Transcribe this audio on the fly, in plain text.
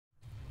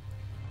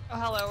Oh,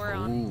 hello, we're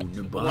on. Ooh,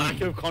 new Lack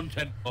button. of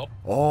content pop.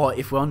 Oh,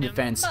 if we're on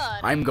defense, buddy.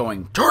 I'm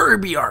going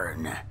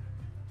Torbjorn.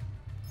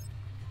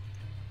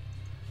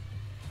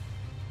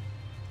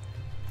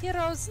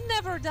 Heroes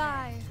never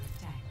die.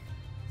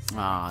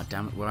 Ah,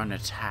 damn it, we're on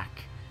attack.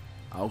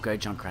 I'll go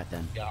Junkrat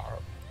then.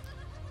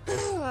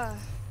 Yeah.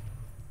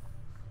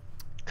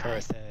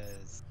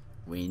 Curses.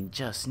 We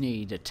just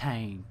need a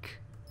tank.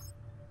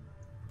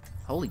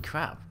 Holy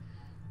crap.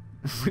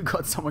 We've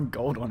got someone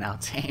gold on our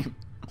team.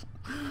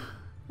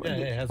 Yeah,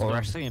 it has Well,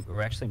 gone.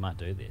 we actually might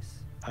do this.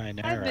 I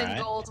know, I've been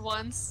right? gold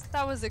once.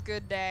 That was a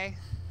good day.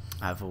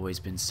 I've always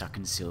been stuck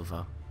in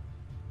silver.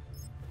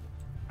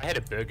 I had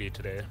a burger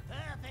today.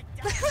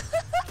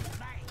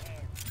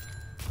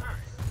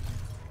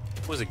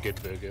 It was a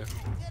good burger.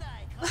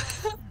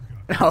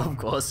 Oh, of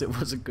course, it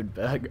was a good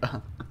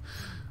burger.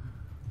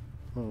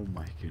 Oh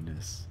my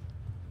goodness.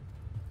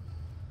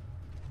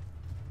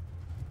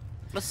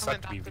 Must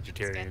suck to be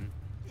vegetarian.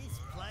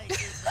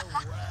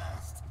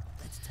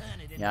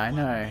 Yeah, I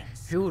know.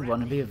 Who would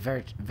want to be a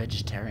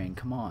vegetarian?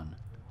 Come on.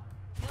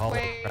 Holy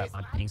Wait. crap,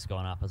 my ping's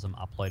gone up as I'm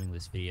uploading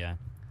this video.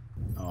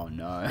 Oh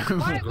no.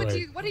 Why would Great.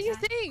 you? What do you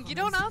think? You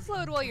don't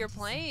upload while you're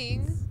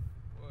playing.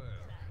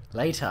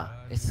 Later.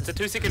 It's a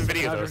 2-second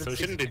video though, so it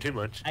shouldn't do too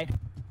much.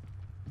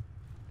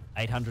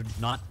 800,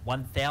 not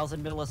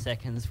 1,000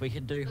 milliseconds. We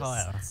could do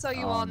higher. So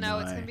you Oh, all know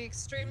it's no. gonna be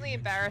extremely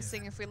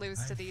embarrassing if we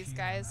lose to these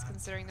guys,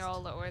 considering they're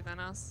all lower than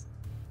us.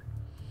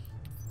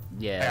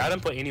 Hey, I Yeah.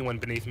 don't put anyone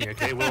beneath me,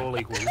 okay? We're all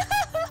equal.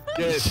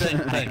 Yeah,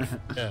 thanks.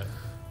 Yeah.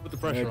 Put the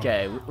pressure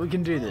Okay, we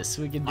can do this.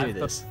 We can do I've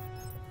got- this.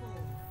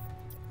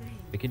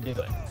 We can do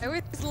it. I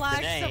always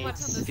lag so much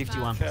on this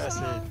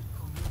 51%. map.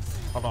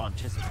 Hold on,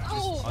 just.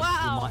 Oh, we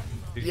wow.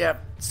 might do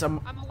Yep. I'm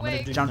I'm gonna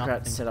awake. do Junkrat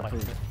nothing set up like a-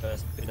 the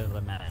first bit of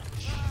the match.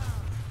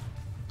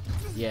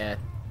 Yeah.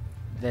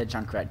 Their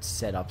Junkrat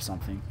set up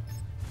something.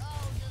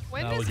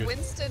 When No, we're has good.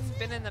 Winston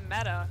been in the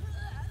meta?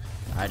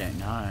 I don't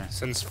know.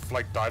 Since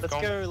like dive Let's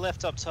comp. go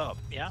left up top,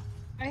 yeah?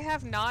 I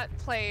have not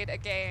played a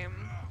game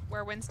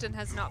where Winston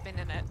has not been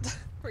in it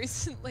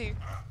recently.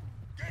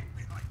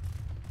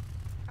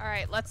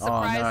 Alright, let's Oh,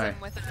 surprise no. him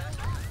with it.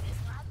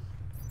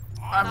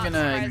 I'm Not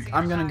gonna surprising,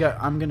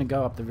 I'm gonna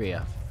go up the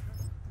rear.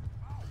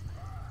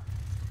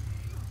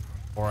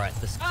 Alright,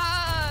 this.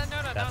 Ah,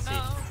 no, no, That's no,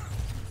 no.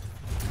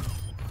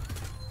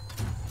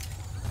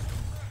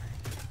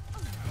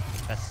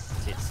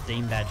 That's it.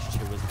 Steam Badge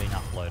 2 has been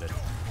uploaded.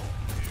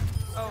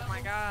 Oh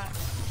my god.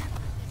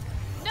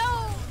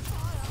 No!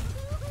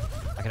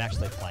 I can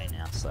actually play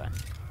now, so.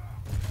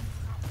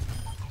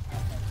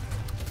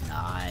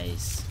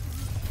 Nice.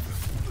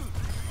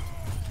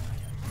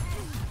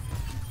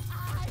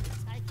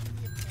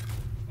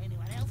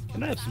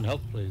 Can I have some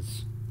help,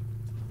 please?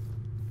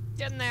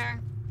 Get in there.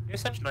 You're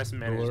such nice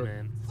manners, Bueller.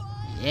 man.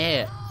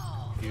 Yeah.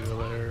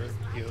 Bueller.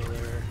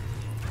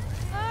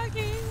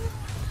 Hugging.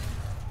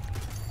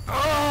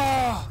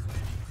 Oh!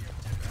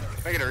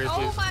 Can I get a raise, Oh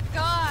please? my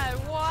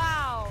god,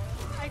 wow.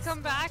 I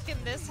come back and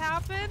this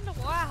happened?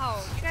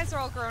 Wow, you guys are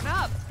all grown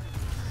up.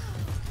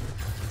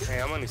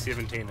 Hey, I'm only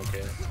 17,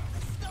 okay?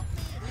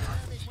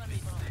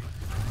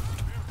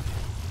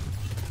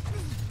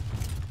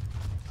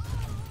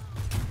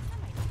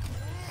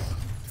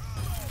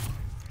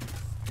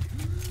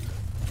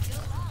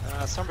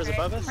 Sombra's Okay,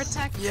 above us?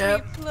 Protect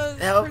Yep. me,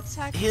 please. Help.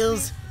 Protect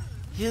Heals. me.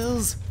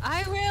 Heals.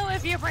 I will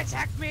if you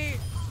protect me.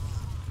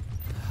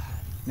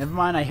 Never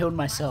mind, I healed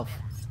myself.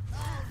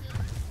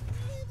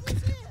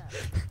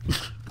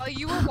 Oh,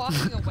 you were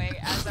walking away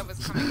as I was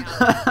coming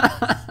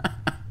out.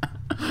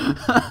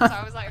 So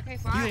I was like, okay,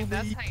 fine,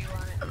 that's how you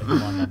want it.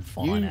 Well, I'm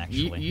fine,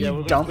 actually. you Yeah,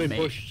 we're dumped going me.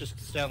 to push. Just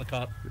stay on the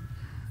cart.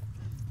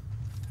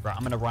 Right,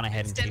 I'm gonna run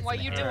ahead and Winston, keep what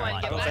them you in doing? line.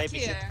 I Get will back babysit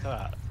here. the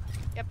cart.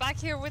 Get back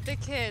here with the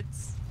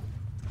kids.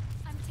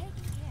 I'm taking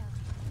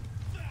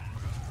care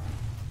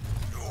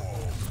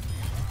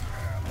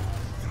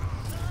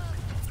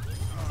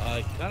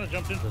I kind of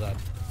jumped into that.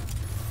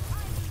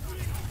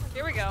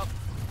 Here we go.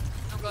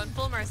 I'm going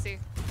full mercy.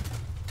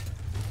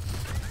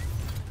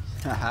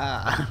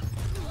 Haha.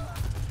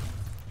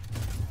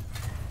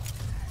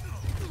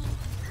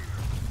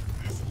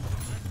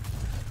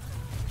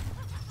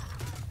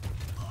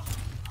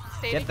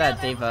 Stay Get that,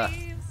 together, Diva.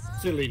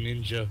 please. Silly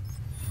ninja.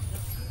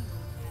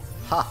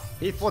 Ha!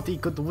 He thought he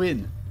could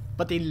win,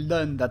 but he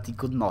learned that he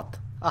could not.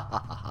 Ha ha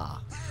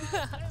ha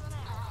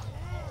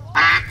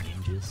ha.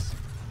 Ninjas.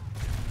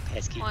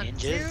 Pesky 1,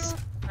 ninjas.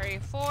 2, 3,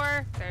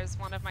 4. There's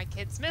one of my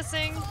kids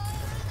missing.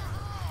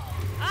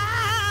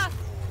 Ah!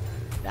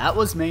 That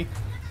was me.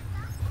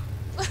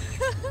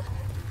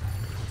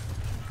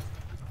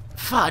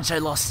 Fudge, I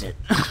lost it.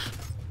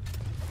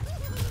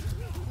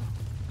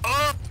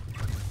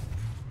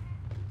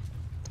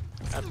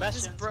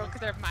 Just broke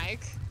their mic.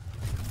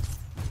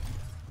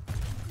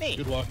 Me.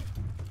 Good luck.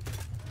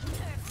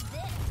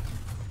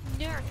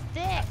 Nerf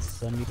this.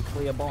 It's a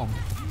nuclear bomb.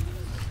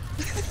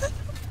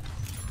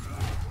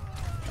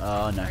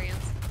 Oh no. Koreans.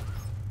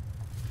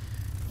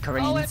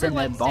 Koreans and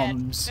their everyone's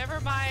bombs. dead.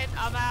 Never mind.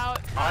 I'm out.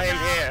 I am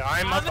here.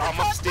 I'm I'm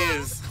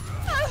upstairs.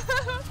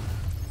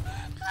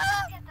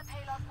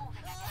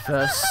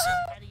 First.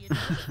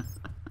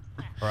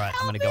 Alright,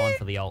 I'm gonna go in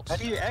for the ult. How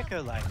do you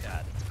echo like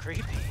that? It's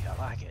creepy.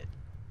 I like it.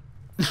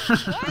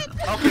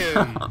 Okay.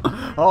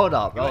 Hold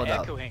up, You're hold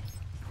up. echoing.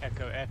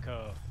 Echo,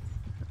 echo.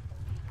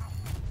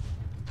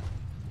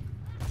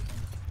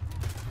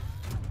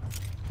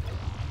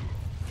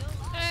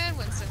 And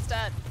Winston's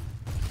dead.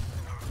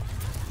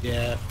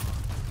 Yeah.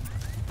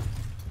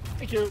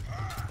 Thank you.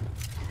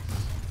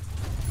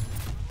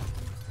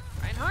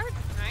 Reinhardt,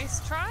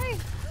 nice try.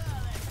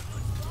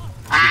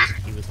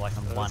 He was like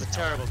on That one was a health.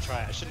 terrible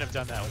try. I shouldn't have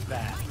done that. It was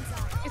bad.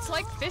 It's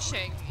like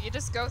fishing. You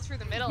just go through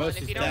the middle, Most and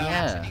if is you don't down.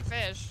 catch Yeah. any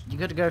fish, You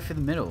gotta go for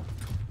the middle.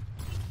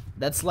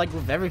 That's like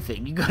with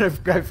everything. You gotta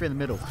go for the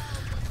middle.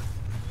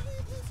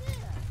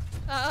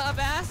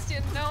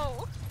 Bastion,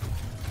 no,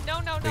 no,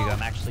 no, There you go, no.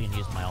 I'm actually gonna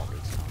use my ult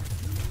this time.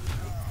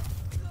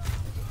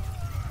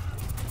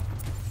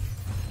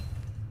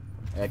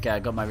 Okay, I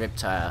got my rip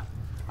tire.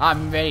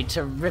 I'm ready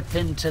to rip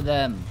into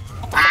them.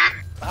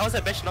 How is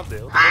that Bastion up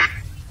there?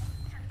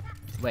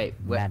 Wait,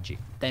 where? Magic.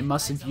 They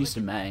must have used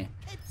a May.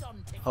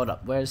 Hold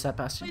up, where is that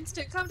bastion?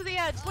 Winston, come to the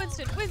edge.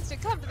 Winston, Winston,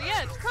 come to the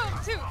edge. Come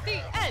to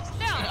the edge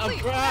now, I'm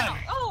please. trying. Now.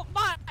 Oh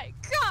my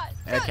God.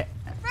 Okay.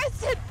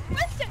 Winston,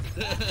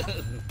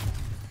 Winston.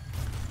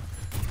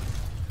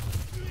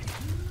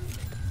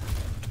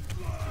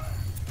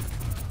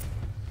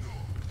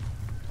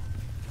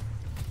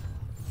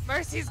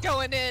 Mercy's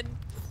going in.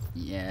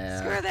 Yeah.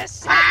 Screw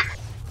this shit.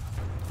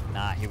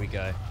 Nah, here we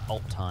go.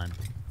 Ult time.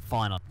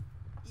 Final.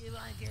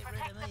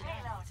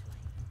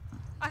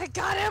 I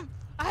got him.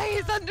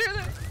 He's under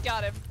the.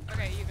 Got him.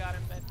 Okay, you got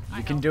him, Ben.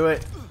 You can do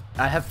it.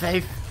 I have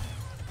faith.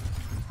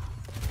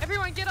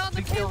 Everyone, get on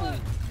the payload.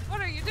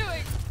 What are you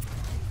doing?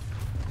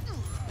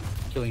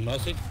 Killing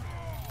Mercy.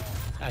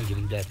 I'm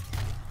getting dead.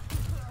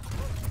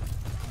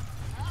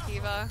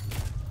 Diva.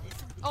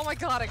 Oh my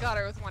God, I got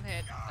her with one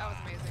hit. That was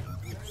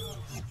amazing.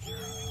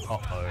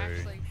 Uh-oh.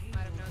 Actually, might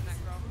have known that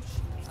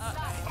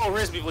girl. Oh,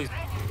 res me, please.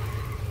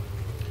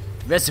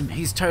 Res him,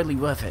 he's totally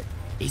worth it.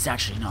 He's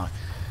actually not.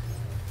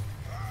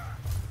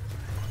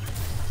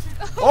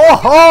 Oh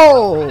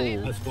ho!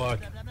 Let's walk.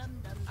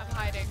 I'm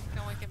hiding.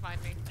 No one can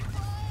find me.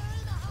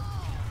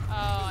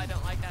 Oh, I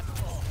don't like that.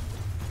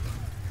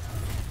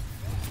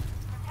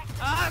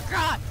 Oh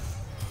God!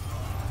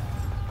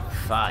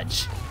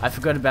 Fudge. I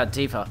forgot about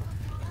Diva.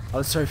 I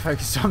was so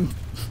focused on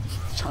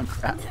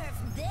Junkrat.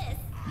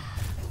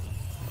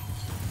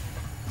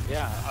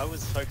 Yeah, I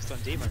was focused on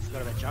Demon. I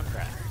forgot about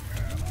Junkrat.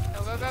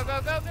 Go, go, go,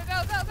 go, go, go,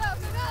 go, go, go,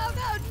 go,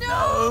 go,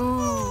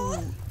 no!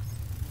 No!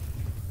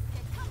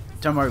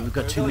 Don't worry, we've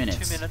got There's 2 only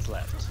minutes. 2 minutes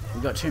left.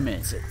 We've got 2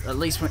 minutes. At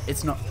least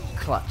it's not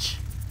clutch.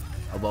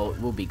 Oh, well,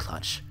 it will be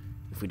clutch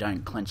if we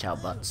don't clench our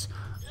butts.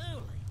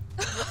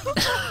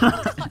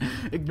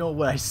 Ignore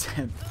what I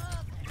said.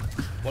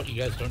 What, you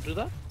guys don't do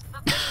that?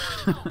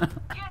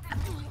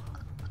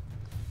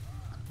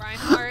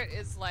 Reinhardt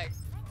is like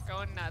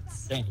going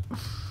nuts. Dang.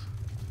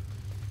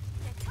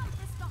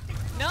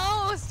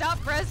 No, stop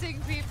pressing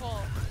people.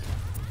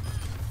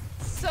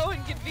 So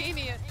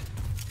inconvenient.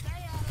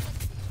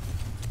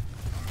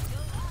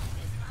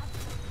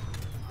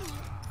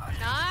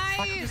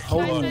 Nice.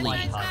 Holy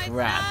nice, nice,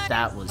 crap, nice.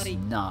 that was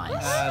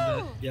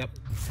nice. Woo! Yep.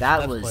 That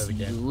Let's was play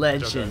the game.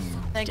 legendary.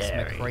 Thanks,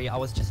 McCree. I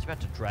was just about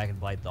to Dragon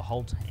Blade the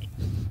whole team.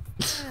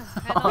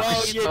 Oh,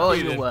 Well, you sure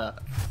did you it. were.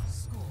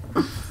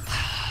 That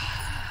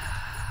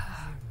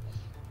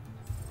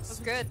was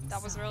good.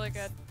 That was really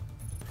good.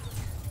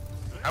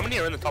 How many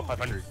are in the top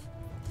 500?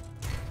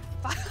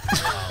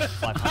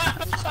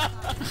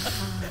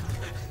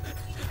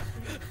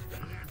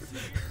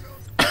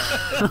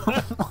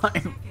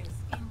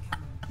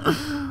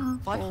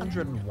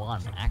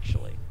 501,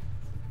 actually.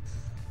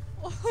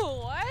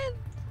 What?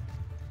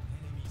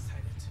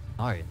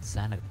 No,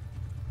 insanity.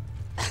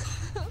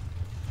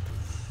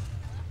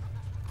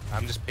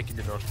 I'm just picking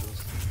the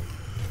nostrils.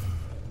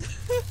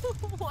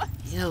 What?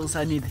 Heals,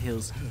 I need the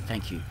heals.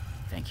 Thank you.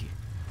 Thank you.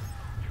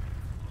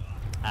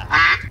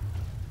 Ah.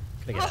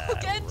 Look at Oh,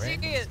 that.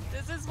 Genji! Ren.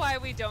 This is why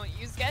we don't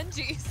use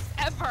Genjis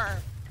ever.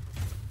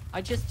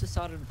 I just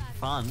decided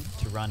fun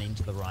to run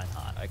into the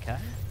Reinhardt, okay?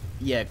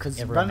 Yeah, because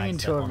Everyone running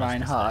makes into that a honest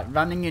Reinhardt, mistake.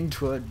 running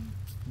into a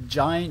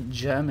giant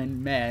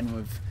German man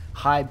with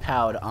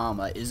high-powered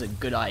armor is a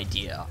good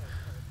idea.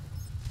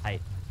 Hey,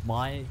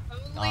 my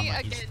Only armor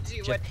a is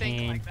Genji would think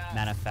Japan like that.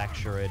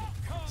 manufactured.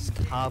 It's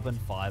carbon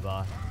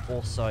fiber.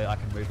 Also, I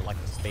can move it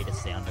like the speed of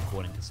sound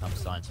according to some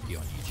science video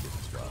on YouTube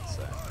as well.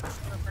 So,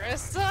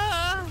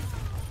 Marissa!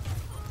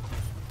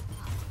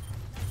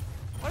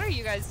 What are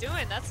you guys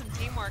doing? That's some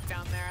teamwork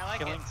down there. I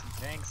like it. Killing some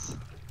tanks.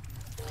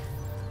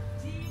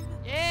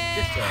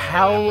 Yeah!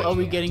 How are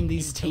we getting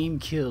these team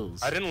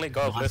kills? I didn't let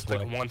go of Nice this like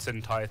work. once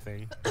entire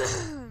thing.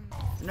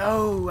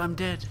 No, I'm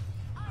dead.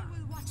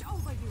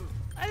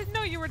 I didn't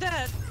know you were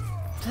dead.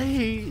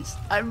 Please,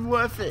 I'm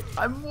worth it.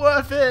 I'm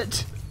worth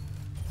it.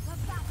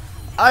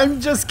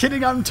 I'm just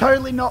kidding. I'm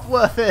totally not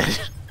worth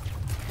it.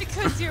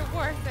 Because you're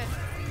worth it.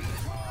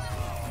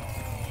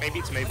 Maybe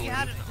it's You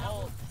had Maybelline. an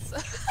ult.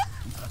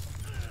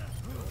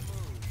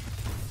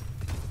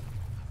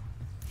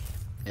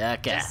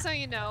 Okay. Just so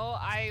you know,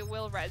 I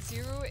will res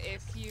you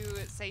if you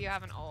say you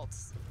have an ult.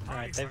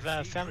 Alright, they've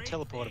found the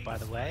teleporter by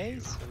the way,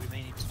 so we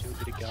may need to do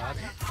a bit of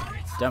guarding.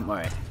 Don't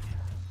worry.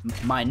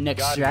 My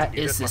next God, strat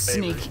you're is the just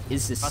my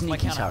favorite.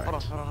 sneaky turret.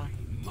 Hold on.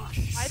 I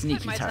Sneaky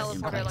put my turret.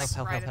 teleporter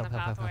like right in the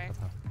pathway.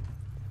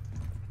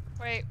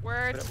 Wait,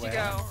 where did you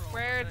go?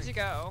 Where did you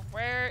go?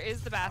 Where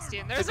is the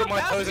bastion? There's Look no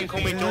at my toes bastion! and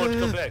call me George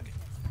Quebec.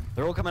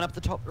 They're all coming up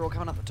the top.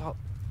 Oh,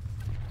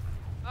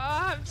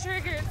 I'm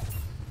triggered.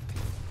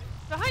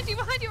 Behind you,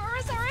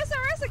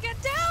 Ursa, get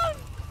down!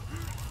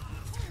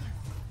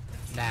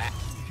 Nah.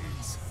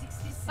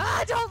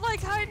 Ah, I don't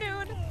like high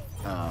noon.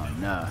 Oh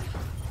no.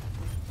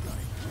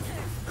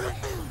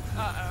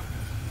 Uh-oh.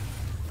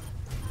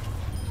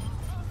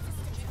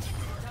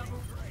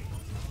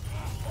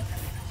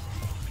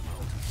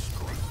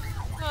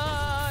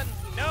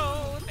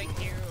 No, thank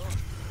you.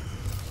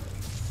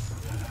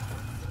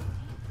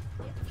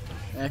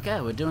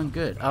 Okay, we're doing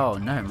good. Oh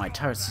no, my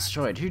turret's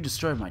destroyed. Who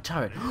destroyed my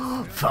turret?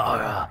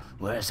 Farah!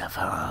 Where's the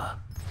Farah?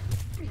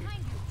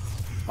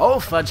 Oh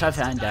fudge, I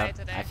found out.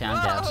 I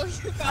found out.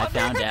 I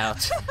found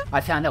out.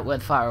 I found out where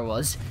Farah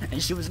was,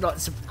 and she was not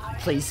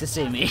pleased to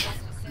see me.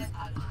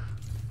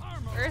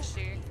 Where is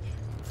she?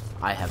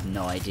 I have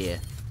no idea.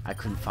 I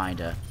couldn't find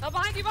her. Oh,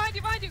 behind you!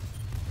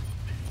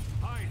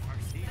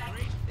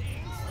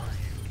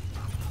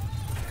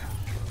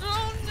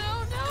 Oh, no.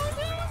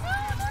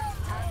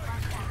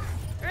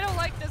 I don't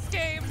like this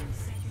game.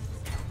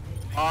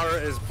 R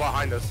is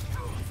behind us.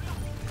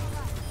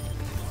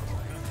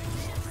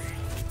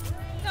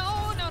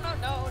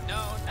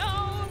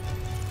 No.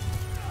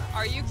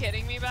 Are you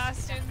kidding me,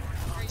 Bastion?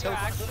 Are you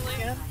actually?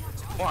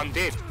 Oh, I'm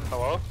dead.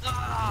 Hello?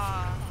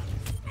 Ah.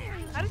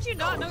 How did you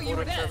not know you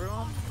were dead?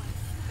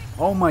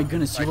 Oh my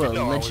goodness, you I were a didn't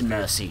know I was legend, there.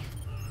 Mercy.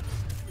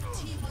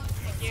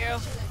 Thank you.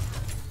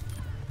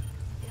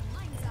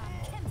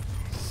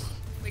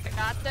 We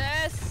got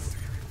this.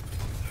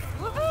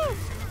 Woohoo!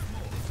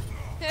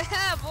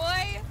 Yeah,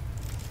 boy.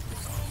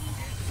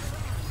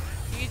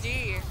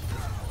 GG.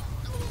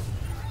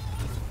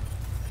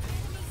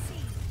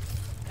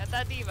 Get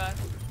that diva.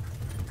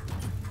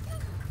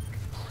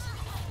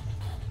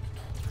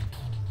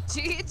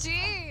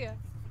 GG.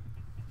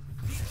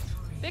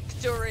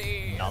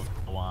 Victory. Another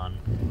one.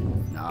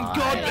 God,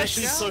 Nice. that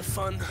shit's so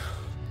fun.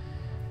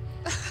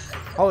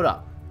 Hold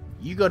up.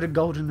 You got a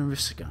golden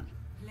Arista gun.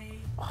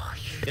 Oh,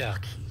 Yeah.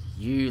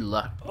 you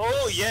luck.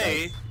 Oh,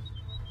 yay.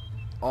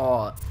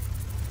 Oh,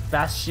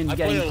 Bastion I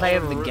getting play a play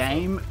lot of the of Arista.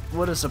 game?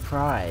 What a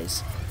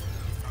surprise.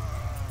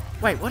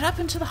 Wait, what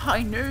happened to the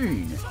high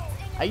noon?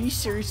 Are you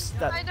serious?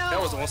 I know.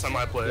 That was the last time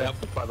I played, Yep.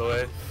 by the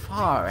way.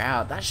 Far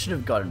out. That should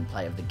have gotten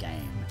play of the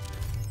game.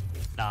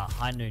 Nah,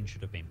 High Noon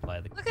should have been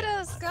played. Look at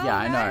us go. Yeah,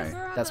 I guys. know.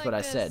 We're on, That's what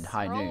like, I said, this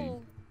high noon.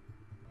 roll.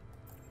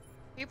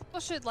 People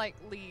should like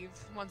leave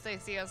once they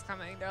see us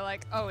coming. They're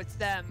like, "Oh, it's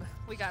them.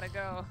 We gotta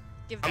go."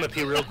 Give I'm them gonna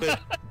pee real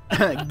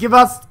quick. give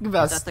us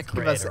Is that the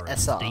give us creator of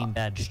SR. Steam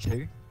Badge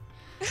 2?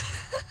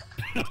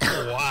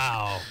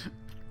 Wow.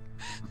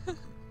 All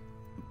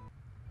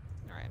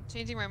right, I'm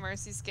changing my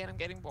Mercy skin. I'm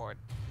getting bored.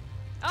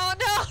 Oh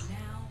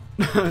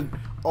no!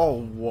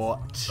 Oh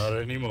what? Not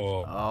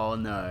anymore. Oh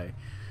no.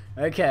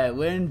 Okay,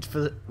 we're in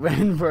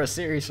for a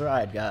serious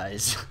ride,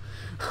 guys.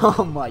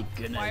 Oh my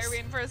goodness. Why are we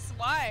in first?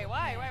 Why?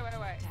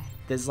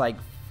 There's like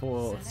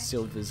 4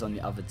 silvers on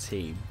the other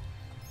team.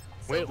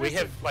 We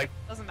have like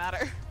Doesn't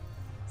matter.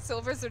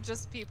 Silvers are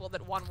just people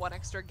that won one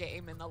extra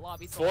game in the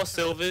lobby. 4 selection.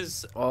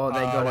 silvers. Oh, they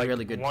got like a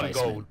really good 1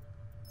 placement. gold.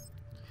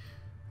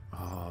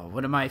 Oh,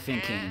 what am I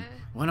thinking? Eh.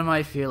 What am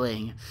I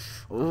feeling?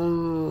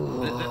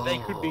 Ooh. They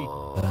could be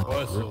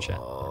worse. Group chat.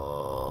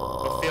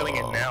 We're feeling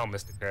it now,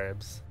 Mr.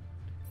 Krabs.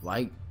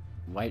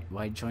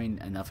 Why join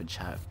another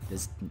chat?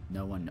 There's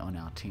no one on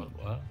our team.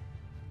 What?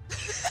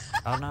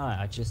 Oh no,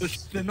 I just.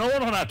 There's no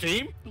one on our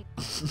team?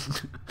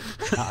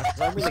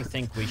 I really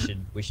think we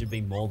should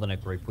be more than a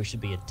group. We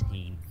should be a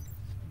team.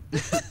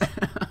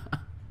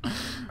 I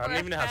don't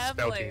even know how to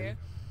spell Family.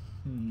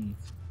 team.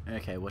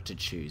 Okay, what to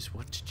choose?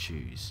 What to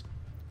choose?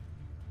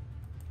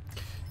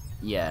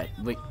 Yeah,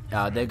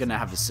 they're gonna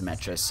have a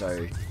Symmetra,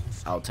 so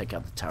I'll take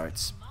out the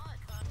turrets.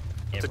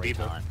 a Every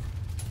diva? time.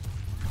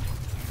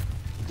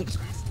 Did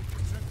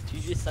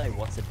you just say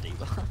what's a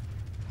diva?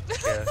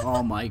 Yeah.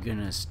 Oh my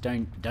goodness!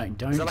 Don't Is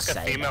that like say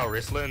a female that.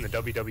 wrestler in the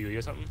WWE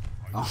or something?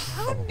 Oh,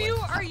 How new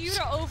are you to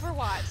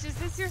Overwatch? Is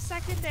this your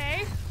second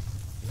day?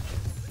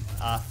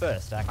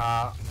 First, actually.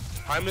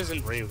 Time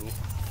isn't real.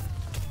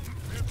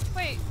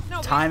 Wait, no.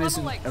 we Time level,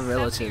 isn't like, a 70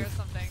 relative. Or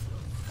something.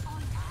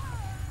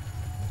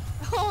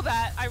 Oh,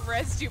 that I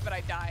rezzed you, but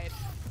I died.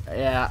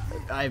 yeah,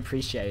 I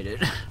appreciate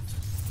it.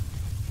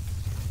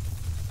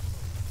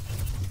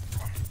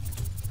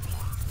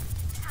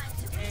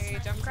 Hey,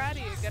 Junkrat, are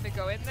you gonna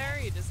go in there? Or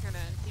are you just gonna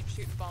keep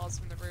shooting balls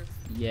from the roof?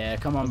 Yeah,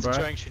 come on, I'm bro.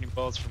 enjoying shooting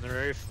balls from the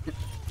roof.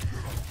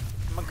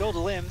 I'm on gold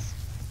limbs.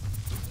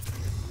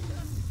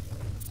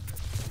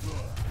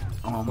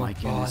 Oh my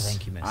goodness!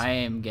 thank you, Messi. I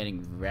am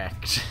getting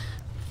wrecked.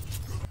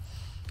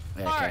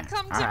 Okay, Alright,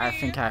 come to I me.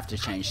 think I have to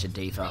change to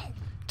diva.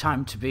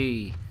 Time to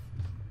be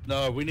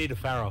No, we need a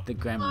Pharaoh. The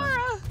gremlin.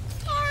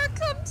 Mara,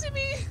 come to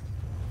me!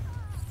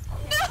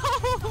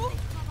 No!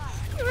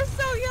 You were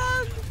so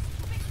young!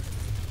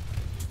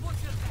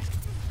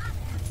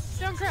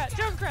 Junkrat!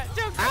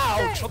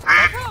 Ouch! Come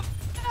back!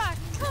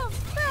 Come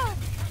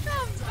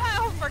back!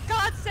 Oh, for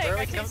God's sake!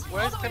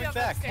 Where's coming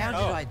back? How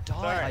did I die?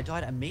 sorry. I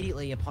died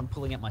immediately upon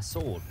pulling out my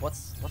sword.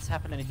 What's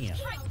happening here?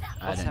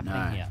 What's don't happening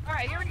know. here?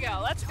 Alright, here we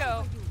go. Let's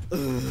go.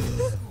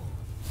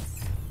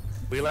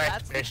 We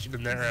lacked passion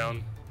in that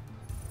round.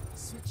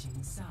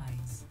 Switching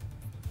sides.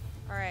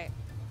 Alright.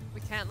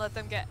 We can't let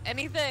them get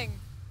anything.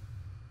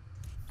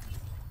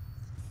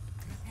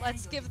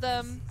 Let's give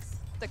them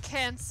the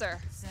cancer.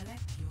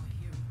 Select your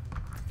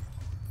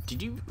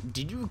hero.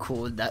 Did you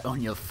record that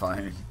on your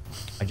phone?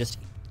 I just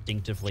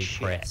instinctively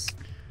press.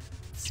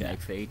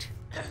 Snake feet.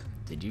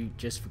 Did you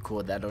just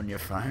record that on your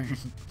phone?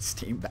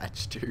 Steam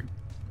Badge 2.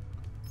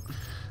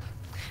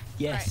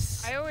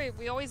 Yes. Alright,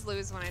 we always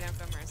lose when I don't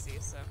go Mercy,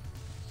 so.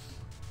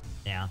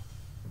 Now,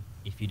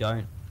 if you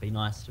don't be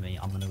nice to me,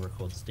 I'm gonna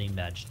record Steam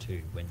Badge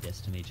 2 when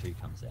Destiny 2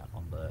 comes out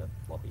on the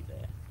lobby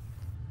there.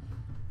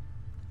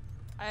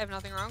 I have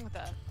nothing wrong with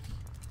that.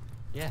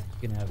 Yeah,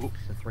 you can have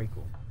the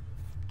threequel.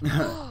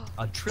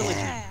 A trilogy.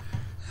 Yeah.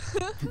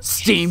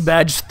 Steam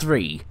Badge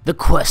 3. The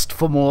quest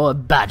for more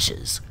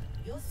badges.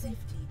 Your safety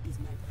is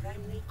my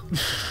primary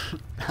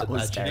concern. That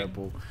was badging.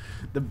 terrible.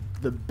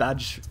 The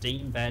badge.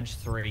 Steam Badge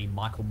 3,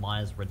 Michael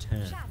Myers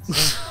returns.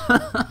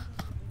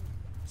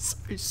 So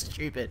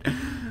stupid.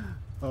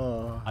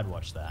 Oh, I'd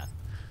watch that.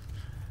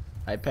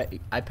 I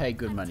pay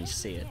good money to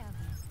see it.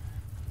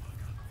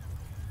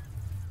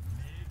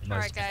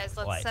 Alright guys,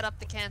 let's set up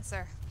the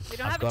cancer. We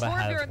don't I've have a gotta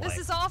have, Torbjorn, this like-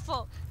 is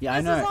awful! Yeah,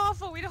 I This is know.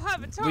 awful, we don't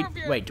have a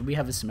Torbjorn! Wait, do we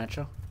have a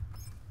Symmetra?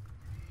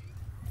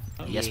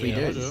 Yes, we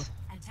Yeah, do. do.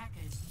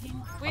 Attackers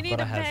in We need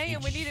gotta a have May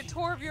and we each- need a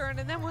Torbjorn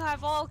and then we'll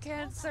have all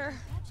cancer.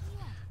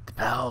 The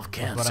power of I've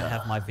cancer gotta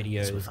have my is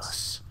videos with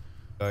us.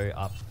 go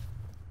up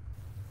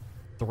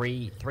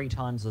three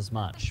times as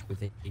much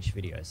with each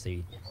video.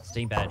 See,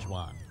 Steam Badge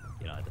 1,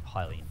 you know, the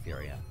highly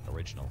inferior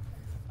original,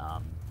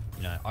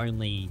 you know,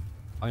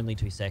 only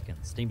 2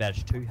 seconds. Steam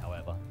Badge 2,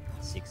 however,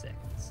 6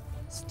 seconds.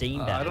 Steam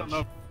Badge I don't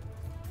know.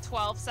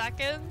 12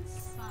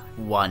 seconds?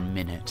 1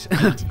 minute.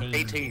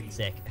 18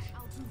 seconds.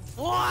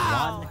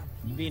 Wow!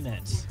 1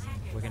 minute.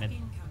 We're gonna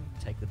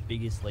take the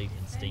biggest leap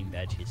in Steam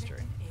Badge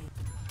history.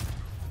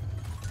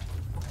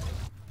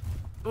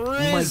 Oh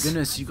my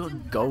goodness, you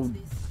got gold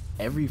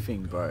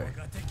everything, bro.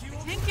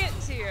 I can't get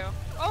to you.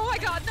 Oh my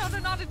god, no,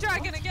 not a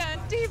dragon again!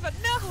 Diva,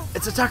 no!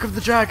 It's Attack of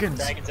the Dragons!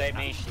 Dragons ate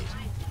me.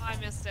 I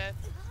missed it.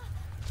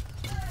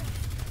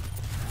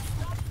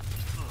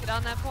 Get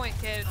on that point,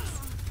 kids.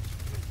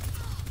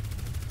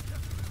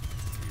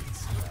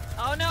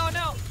 Oh no!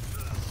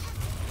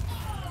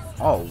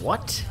 Oh,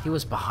 what? He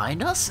was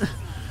behind us?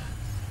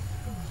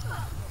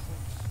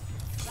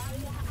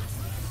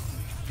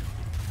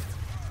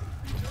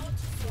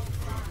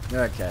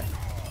 Okay.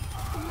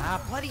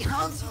 Ah, bloody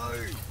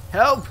Hanzo!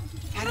 Help!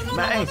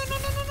 May! No!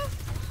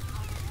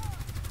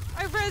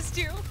 I rezzed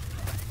you!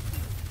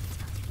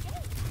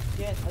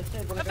 Yes, I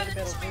said when I go to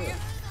battle Avenge me!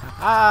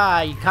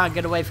 Ah, you can't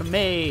get away from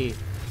me!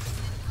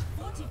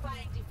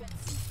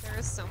 There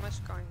is so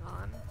much going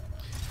on.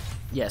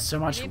 Yeah, so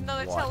much We need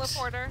another what?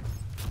 teleporter.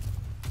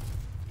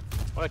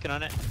 Working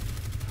on it.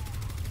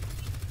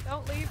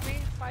 Don't leave me.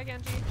 Bye,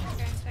 Genji.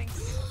 Okay,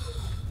 thanks.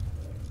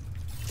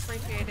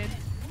 Appreciated.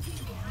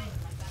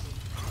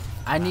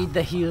 I need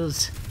the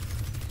heals.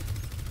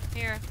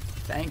 Here.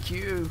 Thank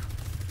you.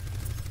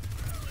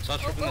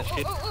 Such Oh, from the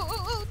shit. no!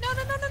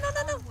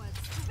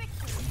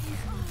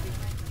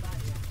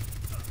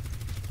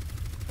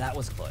 That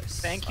was close.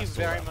 Thank you I saw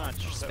very that one. much.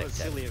 That was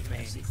Spectacular silly of me.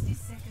 mercy.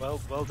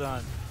 Well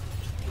done.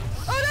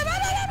 Oh, no!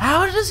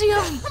 How does he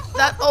have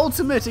that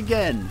ultimate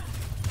again?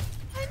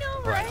 I know,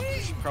 Right, right?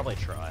 you should probably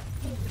try.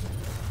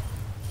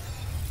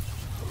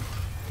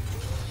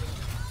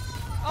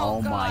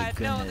 Oh my God,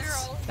 no, they're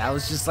goodness. all That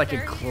was just like a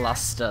they're here.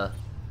 cluster.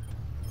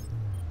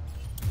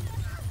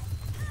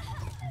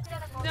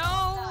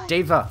 No!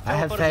 Diva, I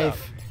have put it up.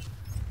 faith.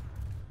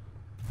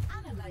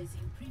 Analyzing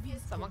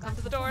previous Someone come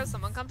to the door,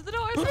 someone come to the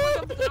door, someone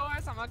come to the door,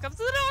 someone comes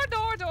to the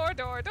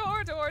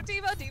door,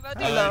 Diva,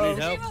 Hello. I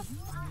need help. Diva.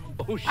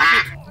 Oh shit!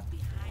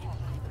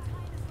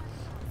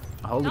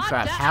 Holy Not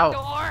crap, that how?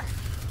 door!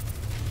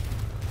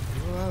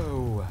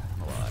 Whoa.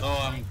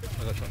 Oh, I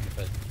got shot in the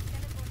face.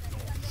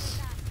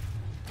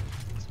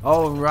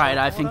 Alright,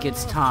 I think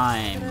it's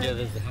time. Yeah,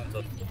 there's the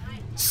Hanzo.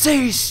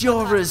 Cease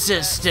your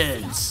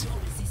resistance!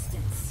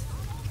 resistance.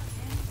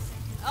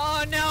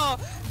 Oh no!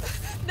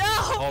 No!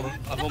 Hold on,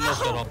 I've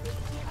almost got off.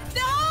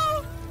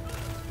 No!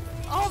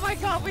 Oh my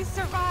god, we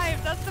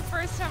survived! That's the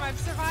first time I've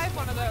survived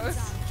one of those.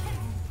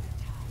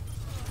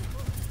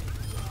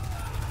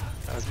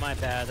 That was my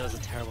bad. That was a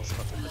terrible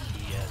spot to put the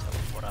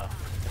teleporter.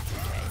 That's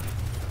okay.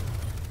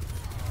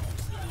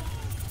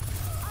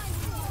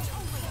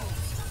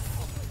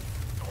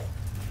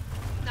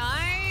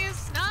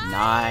 Nice!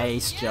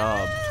 Nice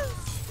job.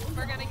 Yes!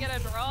 We're gonna get a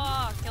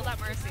draw. Kill that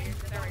Mercy.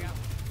 There we go.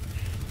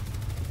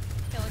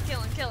 kill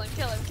him, kill him,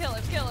 kill him, kill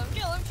him, kill him,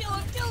 kill him, kill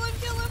him, kill him,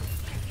 kill him.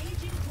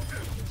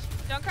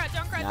 Junkrat,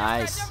 Junkrat,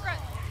 Nice. Junkrat,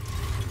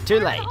 Junkrat. Too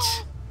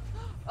late.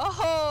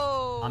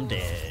 Oh. I'm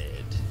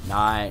dead.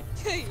 Nice.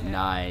 Yeah.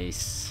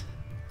 Nice.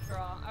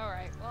 Draw.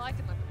 Alright, well I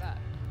can live with that.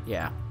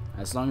 Yeah,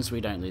 as long as we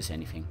don't lose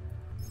anything.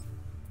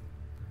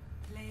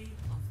 Play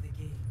of the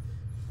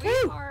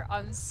game. We are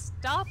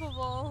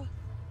unstoppable.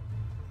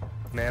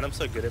 Man, I'm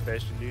so good at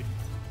Bastion, dude.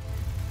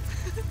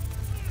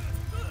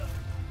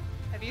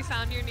 Have you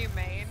found your new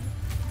main?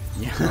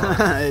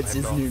 Yeah, it's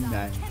his don't. new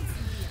name.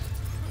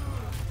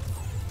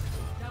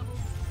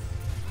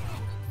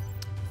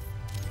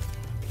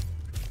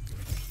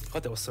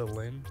 God, that was so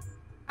lame.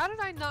 How did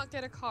I not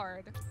get a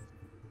card?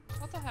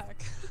 What the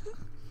heck?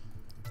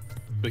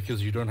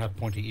 Because you don't have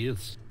pointy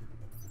ears.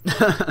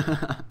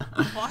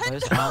 What?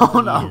 Those Oh,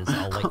 are no. years,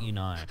 I'll let you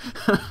know.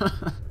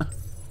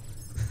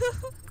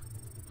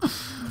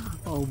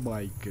 Oh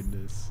my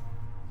goodness.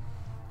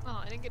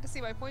 Oh, I didn't get to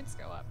see my points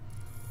go up.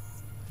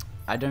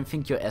 I don't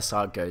think your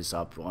SR goes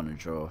up on a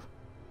draw.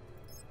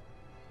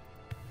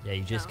 Yeah,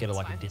 you just No, get it's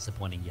like fine. a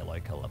disappointing yellow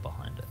color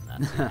behind it.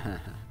 And that's it.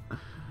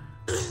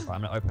 Right,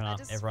 I'm gonna open I up.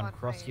 just Everyone, want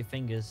cross my- your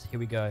fingers. Here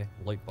we go.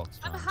 Loot box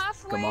I'm time.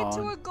 halfway Come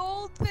to on. a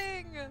gold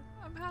thing.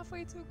 I'm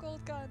halfway to a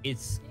gold gun.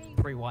 It's Yay.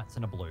 3 whites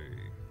and a blue.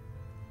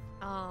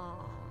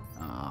 Oh.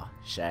 Ah,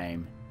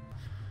 shame.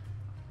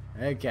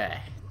 Okay.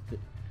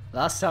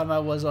 Last time I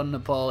was on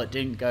Nepal, it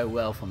didn't go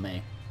well for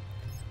me.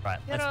 Right,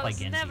 let's play Heroes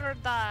Genji. never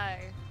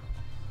die.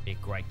 Be a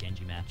great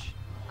Genji match.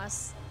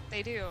 Unless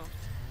they do.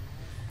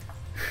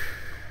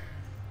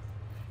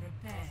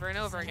 Prepare Over and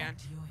to over again.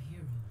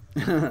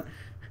 select your hero.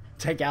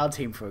 Take our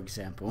team, for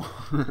example.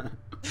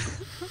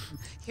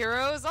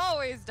 Heroes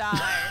always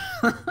die.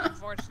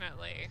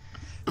 Unfortunately.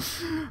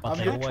 But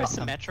they gonna always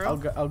Try come-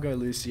 Symmetra? I'll go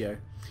Lucio.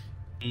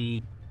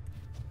 Mm,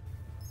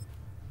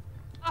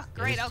 Oh,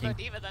 great. this I'll go team-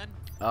 Diva then.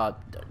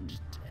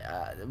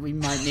 We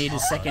might need a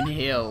second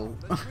heal.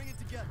 a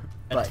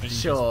But team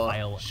just sure,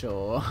 fail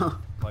sure.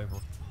 over.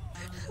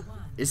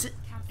 Is it?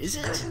 Is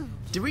it?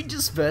 Did we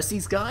just verse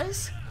these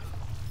guys?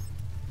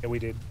 Yeah, we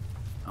did.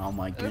 Oh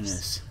my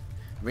goodness.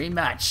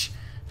 Rematch.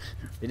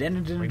 It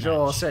ended in a Rematch.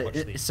 draw, so Watch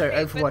this. so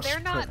Hey,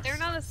 Overwatch. but they're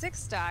not a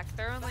 6-stack.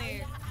 They're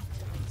only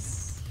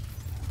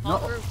small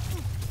No. group.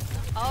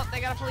 Oh, they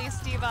got a police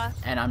Diva.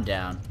 And I'm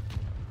down.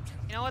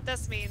 You know what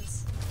this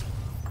means?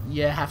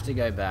 You have to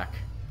go back.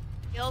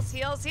 Heals,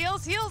 heals,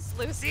 heals, heals,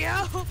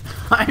 Lucio.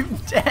 I'm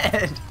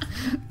dead.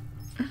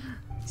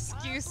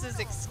 Excuses,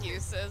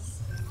 excuses.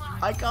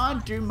 I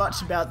can't do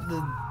much about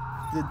the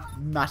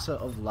matter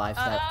of life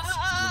that's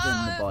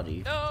within the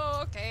body. No,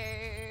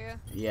 okay.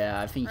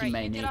 Yeah, I think Right, you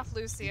may you need. get off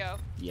Lucio.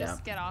 Yeah.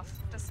 Just get off.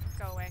 Just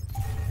go away.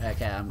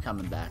 Okay, I'm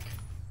coming back.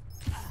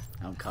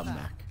 I'm coming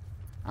back.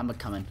 I'm a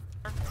coming.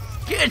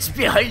 Get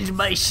behind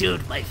my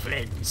shield, my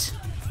friends.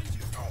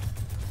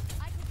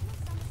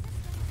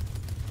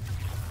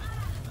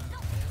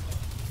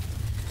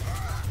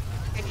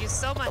 Give you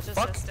so much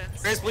Fuck.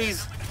 assistance. Grace,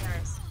 please.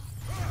 There's-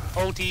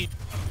 OT. No.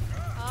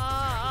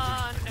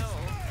 Ah,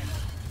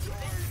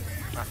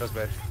 feels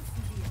bad.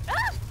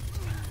 Ah!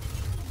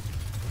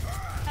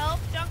 Help!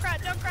 Junkrat!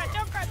 Junkrat!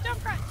 Junkrat!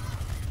 Junkrat!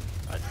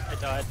 I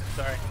died.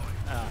 Sorry.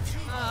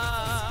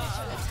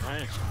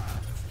 Right.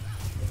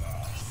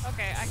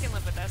 Okay, I can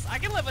live with this. I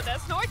can live with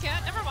this. No, I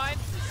can't. Never mind.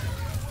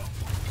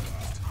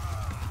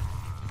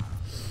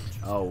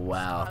 Oh Oh,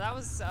 wow. that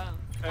was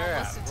Alright,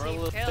 almost a we're a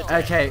team little kill.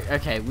 bit-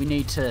 Okay, we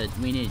need to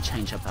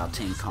change up our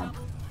team comp.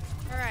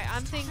 Alright,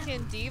 I'm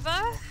thinking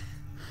Diva.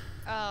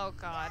 Oh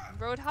god.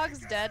 Roadhog's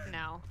dead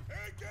now.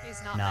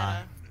 He's not Nah.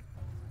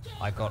 meta.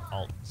 I got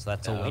ult, so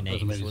that's all Yeah, we that need.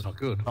 doesn't mean So it's if not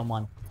good.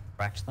 someone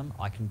cracks them,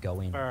 I can go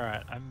in.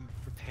 Alright, I'm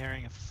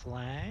preparing a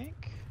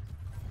flank.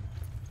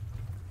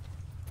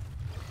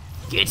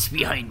 Get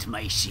behind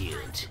my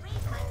shield.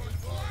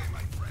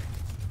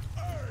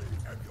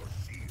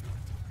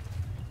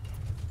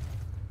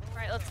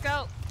 Alright, let's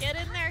go. Get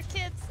in there,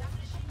 kids.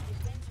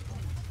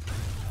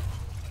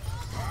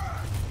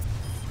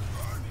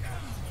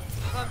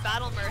 I'm going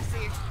Battle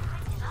Mercy.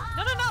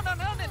 No, no, no, no,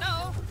 no, no,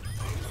 no.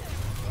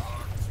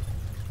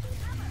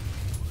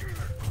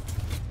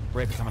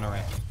 Rip coming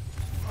around.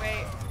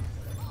 Wait.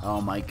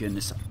 Oh my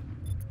goodness.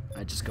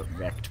 I just got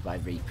wrecked by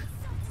Reap.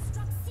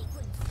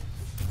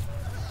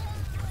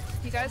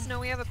 You guys know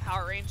we have a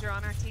Power Ranger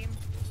on our team?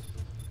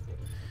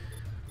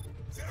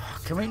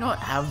 Can we not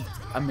have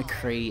a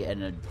McCree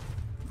and a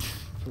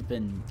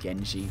flippin'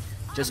 Genji?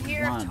 Just I'm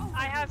here. one.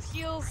 I have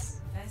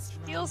heals. Best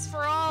round. Heals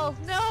for all.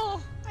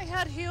 No! I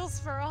had heals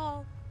for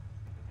all.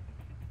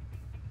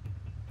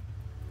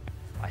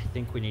 I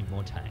think we need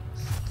more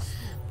tanks.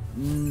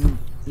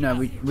 No,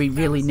 we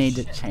really need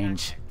to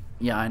change.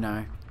 Yeah, I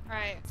know.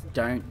 Right.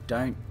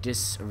 Don't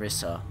diss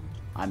Orisa.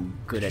 I'm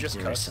good Did at you just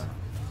cuss? Orisa.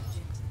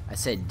 I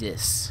said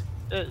diss.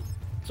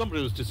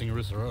 Somebody was dissing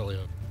Orisa earlier.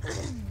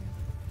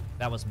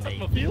 That was That's me.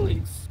 my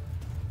feelings.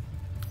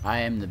 I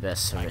am the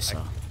best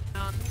Orisa.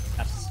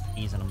 That's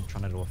easy, and I'm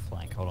trying to do a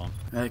flank. Hold on.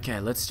 Okay,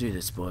 let's do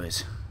this,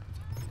 boys.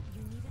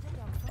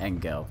 And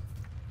go.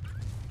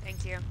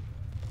 Thank you.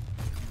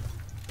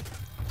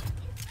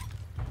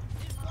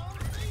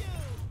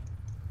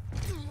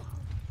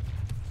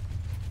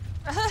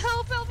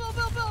 Help, help, help,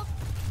 help, help!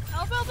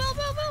 Help, help, help,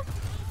 help, help!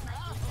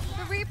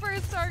 The Reaper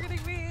is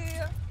targeting me!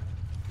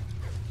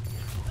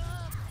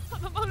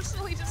 I'm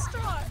emotionally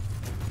distraught.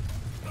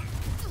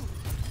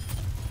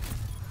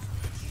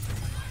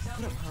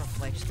 Put up her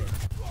flex there.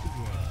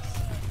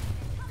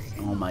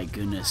 Oh my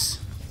goodness.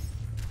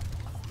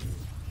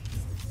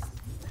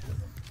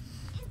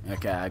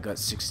 Okay, I got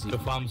 60. The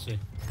pharmacy.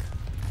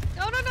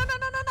 No, no, no, no,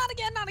 no, no, not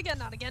again, not again,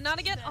 not again, not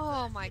again.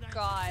 Oh my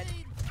god.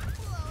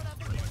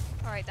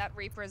 Alright, that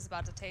Reaper is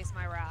about to taste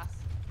my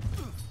wrath.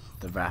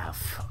 The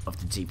wrath of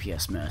the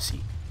DPS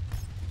Mercy.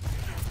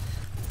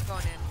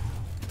 Going in.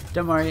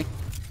 Don't worry,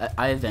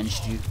 I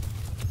avenged you.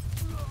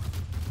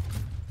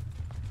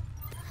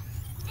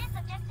 This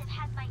objective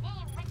has my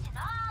name written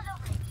all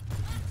over it.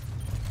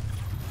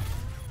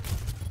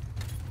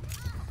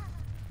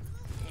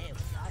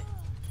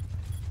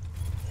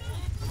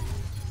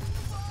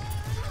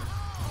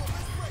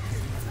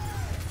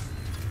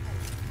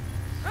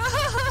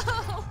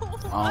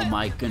 Oh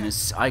my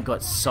goodness, I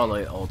got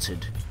solo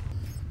ulted.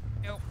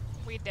 Nope,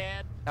 we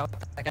dead. That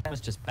game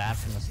was just bad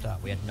from the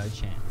start. We had no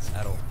chance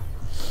at all.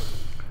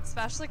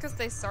 Especially because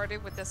they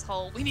started with this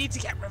whole, we need to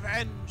get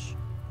revenge.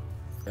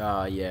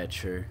 Oh yeah,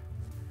 true.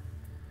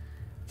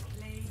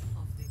 Play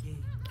of the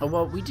game. Oh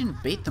well, we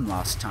didn't beat them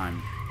last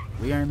time.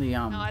 We only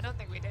No, I don't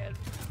think we did.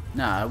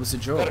 Nah, it was a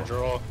draw. Got a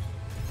draw.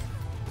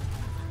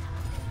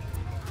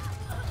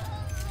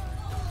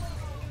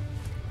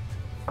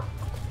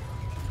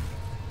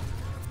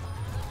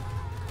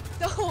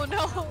 No,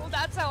 no,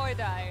 that's how I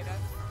died.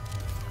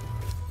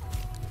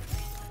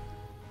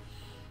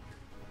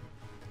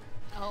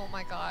 Oh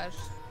my gosh.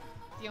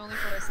 The only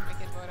person we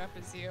can vote up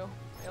is you.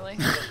 Really?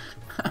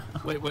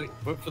 Wait,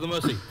 vote for the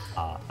Mercy.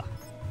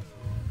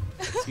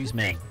 Excuse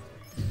me.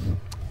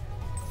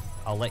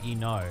 I'll let you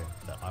know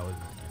that I was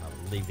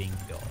a living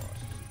god.